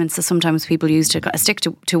arguments that sometimes people use to stick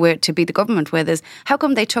to be the government with, is how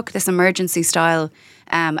come they took this emergency style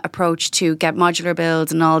approach to get modular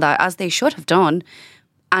builds and all that, as they should have done,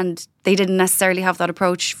 and they didn't necessarily have that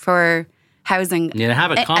approach for housing. Yeah, they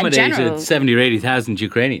have accommodated 70 or 80,000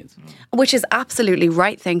 Ukrainians. Which is absolutely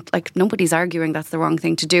right thing. Like, nobody's arguing that's the wrong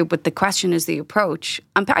thing to do, but the question is the approach.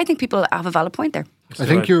 And I think people have a valid point there. I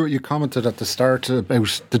think you commented at the start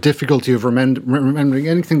about the difficulty of remembering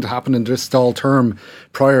anything that happened in this Dáil term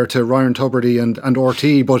prior to Ryan Tubridy and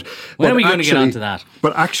RT. But when are we going to get onto that?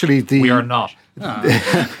 But actually, we are not.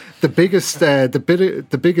 The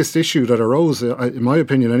biggest issue that arose, in my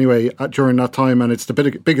opinion anyway, during that time, and it's the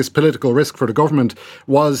biggest political risk for the government,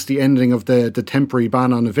 was the ending of the temporary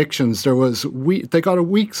ban on evictions. They got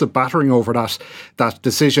weeks of battering over that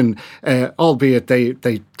decision, albeit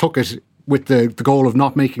they took it with the goal of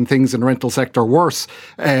not making things in the rental sector worse.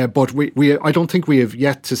 But I don't think we have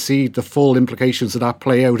yet to see the full implications of that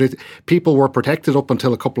play out. People were protected up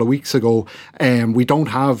until a couple of weeks ago. We don't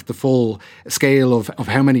have the full scale of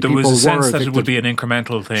how many people were evicted. There was a sense that it would be an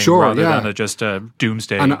incremental thing rather than just a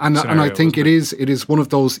doomsday and I think it is one of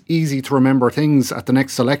those easy to remember things at the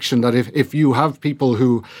next election, that if you have people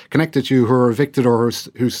who connected to you who are evicted or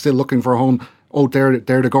who's still looking for a home, they're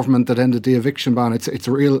the government that ended the eviction ban. It's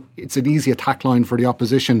an easy attack line for the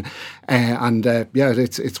opposition,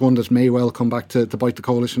 it's one that may well come back to bite the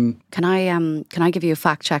coalition. Can I give you a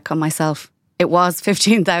fact check on myself? It was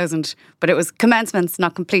 15,000, but it was commencements,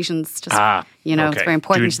 not completions. It's very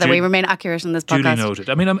important that we remain accurate in this podcast. Duly noted.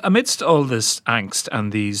 I mean, amidst all this angst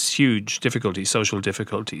and these huge difficulties, social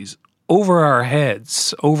difficulties, over our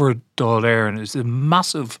heads, over Dáil Éireann, is a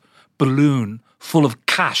massive balloon full of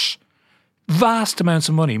cash. Vast amounts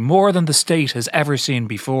of money, more than the state has ever seen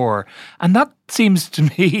before. And that seems to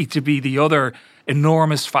me to be the other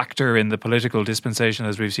enormous factor in the political dispensation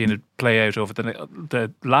as we've seen it play out over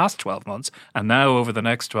the last 12 months and now over the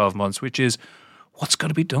next 12 months, which is what's going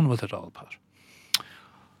to be done with it all, Pat?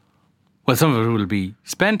 Well, some of it will be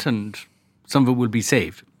spent and some of it will be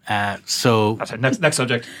saved. That's it. Next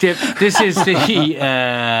subject. This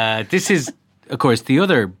is, of course, the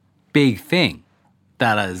other big thing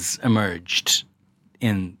that has emerged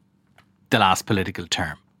in the last political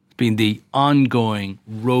term. It's been the ongoing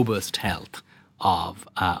robust health of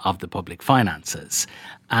the public finances,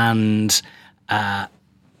 and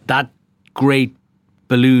that great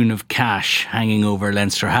balloon of cash hanging over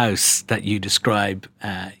Leinster House that you describe,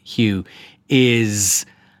 Hugh, is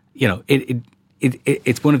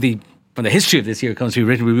it's one of the from the history of this year comes to be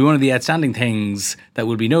written, will be one of the outstanding things that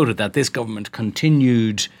will be noted, that this government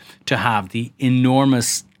continued to have the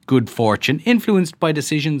enormous good fortune, influenced by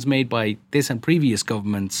decisions made by this and previous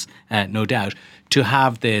governments, no doubt, to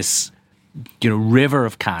have this, river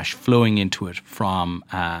of cash flowing into it from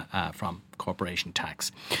corporation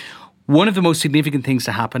tax. One of the most significant things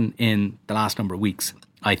to happen in the last number of weeks,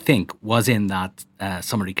 I think, was in that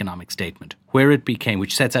summer economic statement, where it became,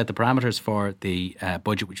 which sets out the parameters for the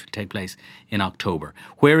budget, which will take place in October,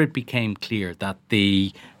 where it became clear that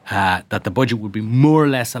the budget would be more or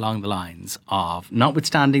less along the lines of,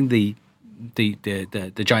 notwithstanding the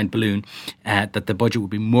giant balloon, that the budget would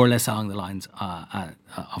be more or less along the lines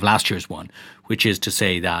of last year's one, which is to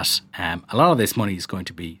say that a lot of this money is going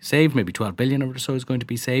to be saved. Maybe 12 billion or so is going to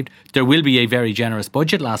be saved. There will be a very generous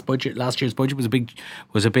budget. Last year's budget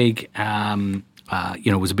was a big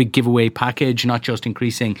giveaway package, not just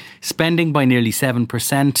increasing spending by nearly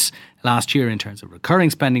 7% last year in terms of recurring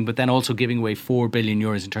spending, but then also giving away 4 billion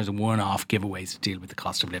euros in terms of one-off giveaways to deal with the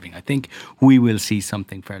cost of living. I think we will see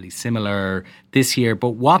something fairly similar this year.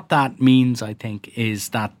 But what that means, I think, is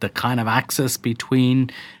that the kind of axis between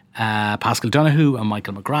Paschal Donohoe and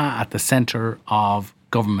Michael McGrath at the centre of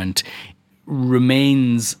government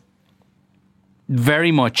remains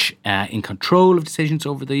very much in control of decisions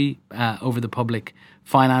over the public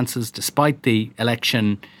finances, despite the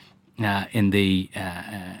election in the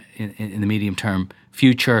medium term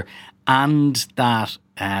future, and that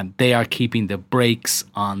they are keeping the brakes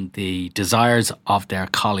on the desires of their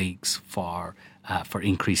colleagues for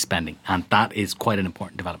increased spending, and that is quite an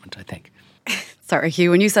important development, I think. Sorry,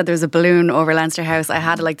 Hugh, when you said there was a balloon over Leinster House, I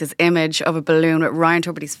had this image of a balloon with Ryan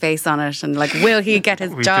Tubridy's face on it, and will he get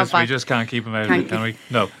his job back? We just can't keep him out of it, can we?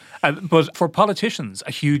 No. But for politicians,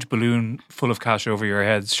 a huge balloon full of cash over your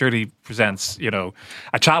heads surely presents, a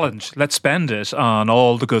challenge. Let's spend it on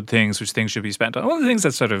all the good things which things should be spent on. One of the things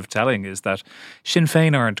that's sort of telling is that Sinn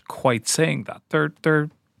Féin aren't quite saying that. They're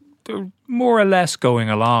more or less going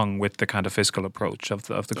along with the kind of fiscal approach of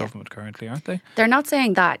the government currently, aren't they? They're not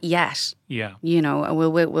saying that yet. Yeah.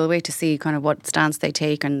 We'll wait to see kind of what stance they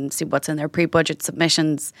take and see what's in their pre-budget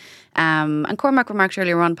submissions. And Cormac remarked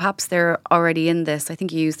earlier on, perhaps they're already in this. I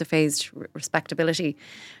think you used the phased respectability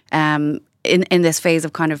in this phase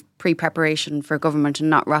of kind of pre-preparation for government and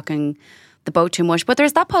not rocking the boat too much. But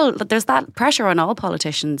there's that pressure on all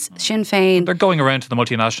politicians. Sinn Féin, they're going around to the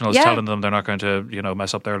multinationals telling them they're not going to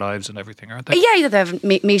mess up their lives and everything, aren't they? Yeah, they have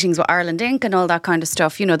meetings with Ireland Inc. and all that kind of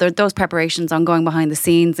stuff. Those preparations ongoing behind the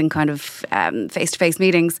scenes and kind of face-to-face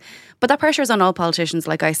meetings. But that pressure is on all politicians,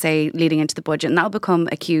 like I say, leading into the budget, and that'll become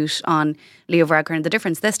acute on Leo Varadkar. And the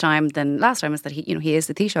difference this time than last time is that he is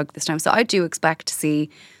the Taoiseach this time. So I do expect to see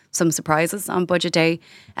some surprises on budget day,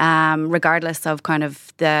 regardless of kind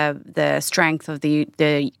of the strength of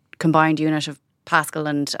the combined unit of Paschal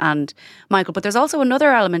and Michael. But there's also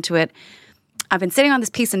another element to it. I've been sitting on this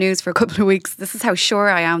piece of news for a couple of weeks. This is how sure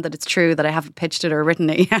I am that it's true, that I haven't pitched it or written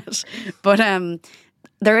it yet. But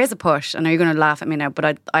there is a push, and you're going to laugh at me now,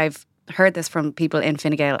 but I've heard this from people in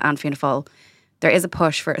Fine Gael and Fianna Fáil. There is a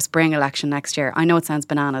push for a spring election next year. I know it sounds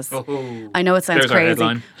bananas. I know it sounds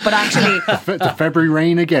crazy. But actually... the February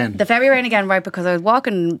rain again. The February rain again, right, because I was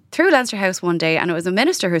walking through Leinster House one day and it was a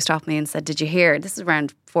minister who stopped me and said, did you hear, this is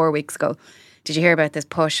around 4 weeks ago, did you hear about this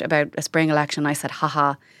push about a spring election? I said,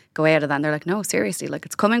 haha, go out of that. And they're like, no, seriously,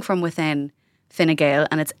 it's coming from within Fine Gael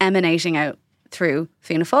and it's emanating out through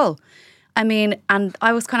Fianna Fáil. I mean, and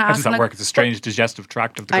I was kind of asking... How does that work? It's a strange digestive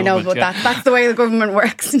tract of the government. I know, but that's the way the government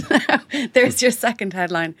works now. There's your second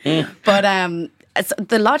headline. But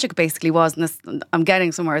the logic basically was, and this, I'm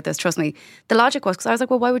getting somewhere with this, trust me, the logic was, because I was like,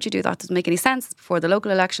 well, why would you do that? Doesn't make any sense before the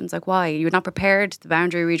local elections. Like, why? You're not prepared, the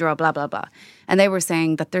boundary redraw, blah, blah, blah. And they were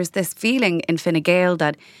saying that there's this feeling in Fine Gael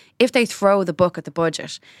that if they throw the book at the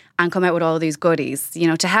budget and come out with all these goodies,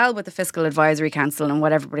 to hell with the Fiscal Advisory Council and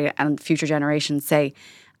what everybody and future generations say,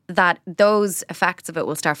 that those effects of it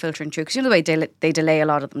will start filtering through. Because the way they delay a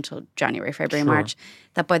lot of them till January, February, March,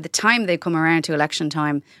 that by the time they come around to election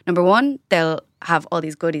time, number one, they'll have all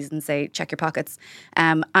these goodies and say, check your pockets.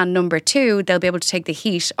 And number two, they'll be able to take the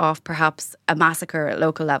heat off perhaps a massacre at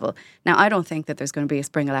local level. Now, I don't think that there's going to be a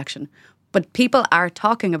spring election, but people are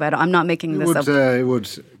talking about it. I'm not making this up. It would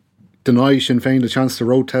deny Sinn Féin the chance to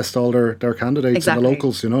road test all their candidates in the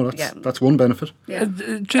locals. That's one benefit. Yeah.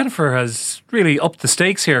 Jennifer has really upped the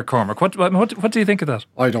stakes here, Cormac. What do you think of that?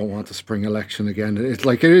 I don't want a spring election again. It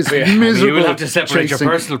is miserable. You will have to separate your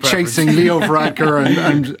personal preference. Chasing Leo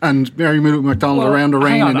Varadkar and Mary McDonald around the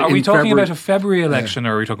rain. Are we talking about a February election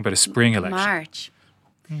or are we talking about a spring election? March.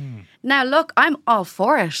 Now, look, I'm all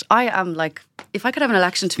for it. I am like, if I could have an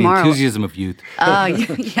election The tomorrow. enthusiasm of youth.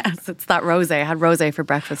 Yes, it's that rosé. I had rosé for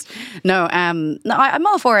breakfast. No, I'm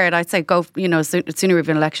all for it. I'd say go. Sooner we have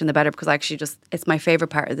an election, the better, because actually, it's my favourite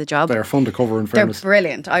part of the job. They're fun to cover. In They're fairness,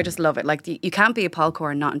 brilliant. I just love it. Like you can't be a Paul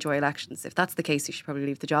Core and not enjoy elections. If that's the case, you should probably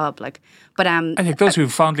leave the job. I think those who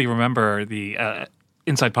fondly remember the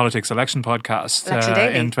Inside Politics election podcast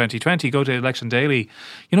in 2020 go to Election Daily.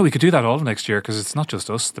 We could do that all next year, because it's not just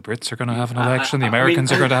us. The Brits are going to have an election. The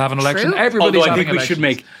Americans are going to have an election. True. Everybody's Although I having think we should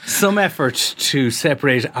elections. make some effort to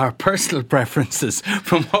separate our personal preferences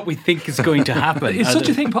from what we think is going to happen. Is such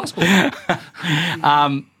a thing possible? Now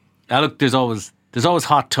look, there's always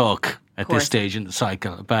hot talk at course. this stage in the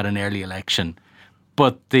cycle about an early election,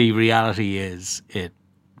 but the reality is it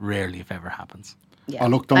rarely, if ever, happens. Yeah,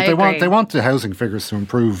 look, don't I they want agree. the housing figures to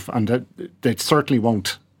improve, and they certainly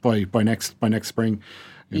won't by next spring.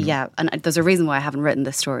 Yeah, and there's a reason why I haven't written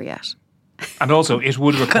this story yet. And also, it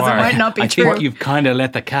would Because it require. might not be I true. think you've kind of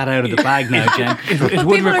let the cat out of the bag now, Jen. It would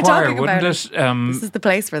People are require, talking about wouldn't it? This is the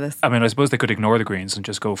place for this. I mean, I suppose they could ignore the Greens and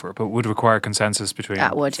just go for it, but it would require consensus between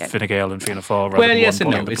That would, yeah. Fine Gael and Fianna Fáil. Well, yes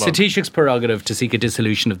and no. It's the Taoiseach's prerogative to seek a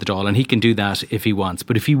dissolution of the Dáil, and he can do that if he wants.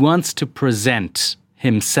 But if he wants to present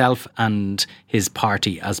himself and his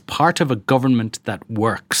party as part of a government that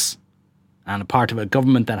works, and a part of a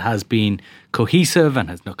government that has been cohesive and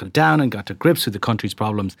has knuckled down and got to grips with the country's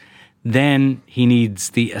problems, then he needs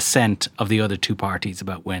the assent of the other two parties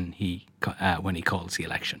about when he calls the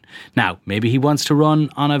election. Now, maybe he wants to run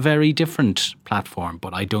on a very different platform,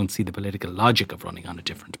 but I don't see the political logic of running on a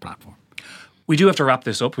different platform. We do have to wrap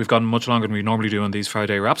this up. We've gone much longer than we normally do on these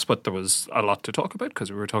Friday wraps, but there was a lot to talk about because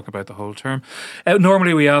we were talking about the whole term.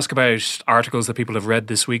 Normally we ask about articles that people have read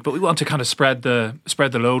this week, but we want to kind of spread the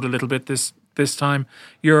load a little bit this time.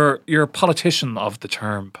 You're a politician of the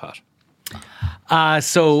term, Pat.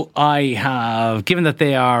 So I have, given that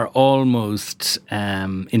they are almost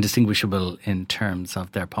indistinguishable in terms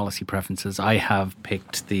of their policy preferences, I have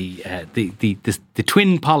picked the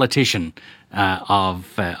twin politician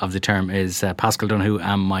of the term is Pascal Donoghue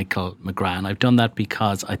and Michael McGrath. I've done that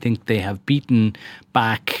because I think they have beaten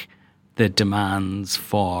back the demands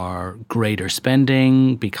for greater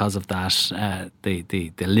spending because of that, the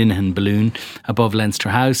Linehan balloon above Leinster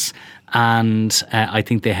House. And I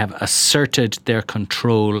think they have asserted their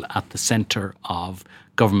control at the centre of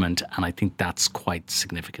government. And I think that's quite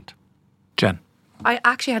significant. Jen. I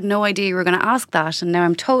actually had no idea you were going to ask that, and now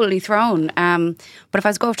I'm totally thrown. But if I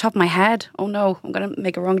was to go off the top of my head, oh no, I'm going to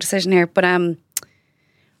make a wrong decision here. But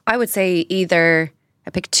I would say I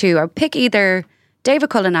pick two. I would pick either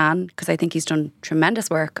David Cullinane, because I think he's done tremendous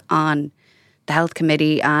work on the health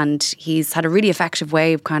committee, and he's had a really effective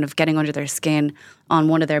way of kind of getting under their skin on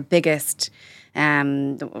one of their biggest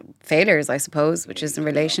failures, I suppose, which is in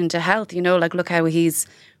relation to health. Look how he's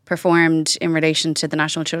performed in relation to the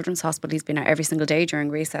National Children's Hospital. He's been out every single day during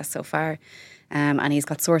recess so far, and he's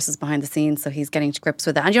got sources behind the scenes, so he's getting to grips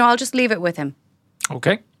with it. And I'll just leave it with him.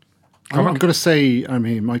 Okay. I'm going to say,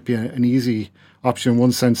 it might be an easy option in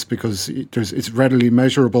one sense because it's readily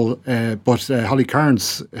measurable. But Holly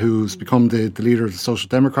Cairns, who's become the leader of the Social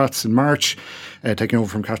Democrats in March, taking over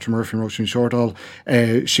from Catherine Murphy and Roisin Shortall,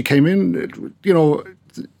 she came in,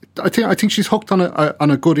 I think she's hooked on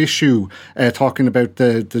a good issue, talking about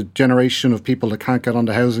the generation of people that can't get on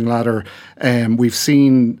the housing ladder. We've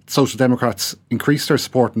seen Social Democrats increase their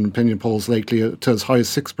support in opinion polls lately to as high as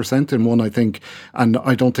 6% in one, I think, and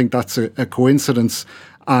I don't think that's a coincidence.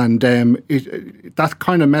 And that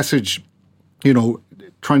kind of message,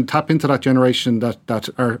 trying to tap into that generation that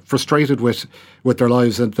are frustrated with their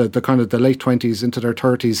lives and the kind of the late 20s into their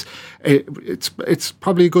 30s, it's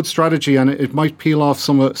probably a good strategy, and it might peel off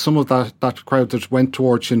some of that crowd that went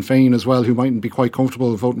towards Sinn Féin as well, who mightn't be quite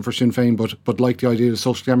comfortable voting for Sinn Féin but like the idea of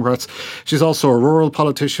Social Democrats. She's also a rural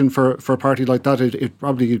politician for a party like that. It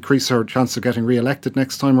probably increase her chance of getting re-elected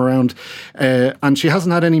next time around, and she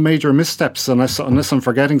hasn't had any major missteps unless I'm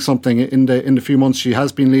forgetting something in the few months she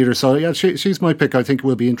has been leader. So yeah, she's my pick. I think it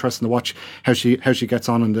will be interesting to watch how she gets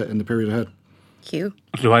on in the period ahead. Hugh?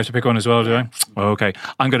 Do I have to pick one as well, do I? Okay.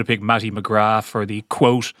 I'm going to pick Mattie McGrath for the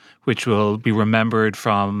quote, which will be remembered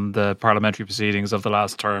from the parliamentary proceedings of the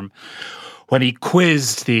last term, when he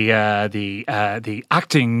quizzed the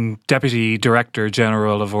acting Deputy Director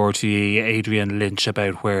General of RTE, Adrian Lynch,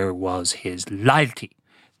 about where was his loyalty.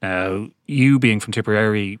 Now, you being from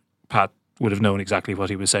Tipperary, Pat, would have known exactly what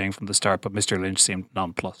he was saying from the start, but Mr. Lynch seemed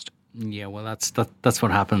nonplussed. Yeah, well, that's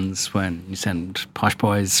what happens when you send posh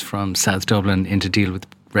boys from South Dublin in to deal with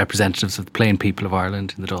representatives of the plain people of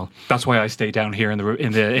Ireland in the Dáil. That's why I stay down here in the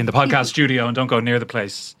podcast studio and don't go near the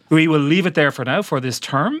place. We will leave it there for now for this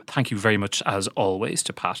term. Thank you very much, as always,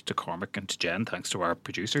 to Pat, to Cormac and to Jen. Thanks to our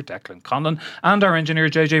producer, Declan Conlon, and our engineer,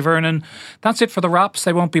 JJ Vernon. That's it for the wraps.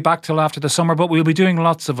 They won't be back till after the summer, but we'll be doing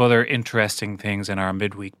lots of other interesting things in our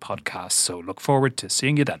midweek podcast. So look forward to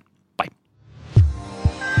seeing you then.